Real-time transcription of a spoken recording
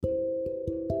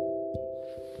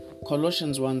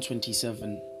Colossians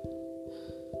 1:27.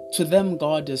 To them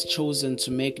God has chosen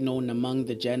to make known among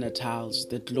the Gentiles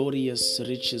the glorious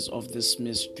riches of this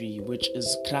mystery, which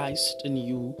is Christ in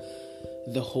you,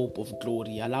 the hope of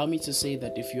glory. Allow me to say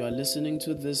that if you are listening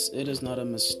to this, it is not a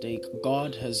mistake.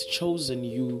 God has chosen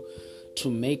you to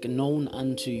make known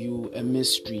unto you a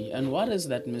mystery. And what is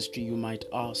that mystery, you might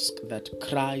ask? That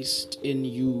Christ in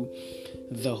you,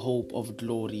 the hope of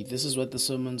glory. This is what the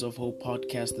Sermons of Hope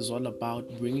podcast is all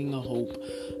about, bringing a hope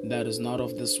that is not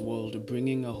of this world,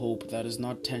 bringing a hope that is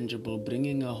not tangible,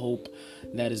 bringing a hope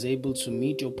that is able to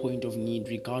meet your point of need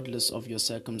regardless of your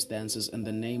circumstances. And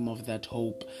the name of that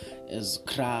hope is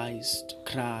Christ,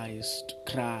 Christ,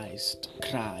 Christ,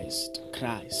 Christ,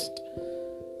 Christ.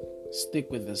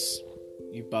 Stick with this.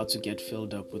 You're about to get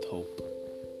filled up with hope.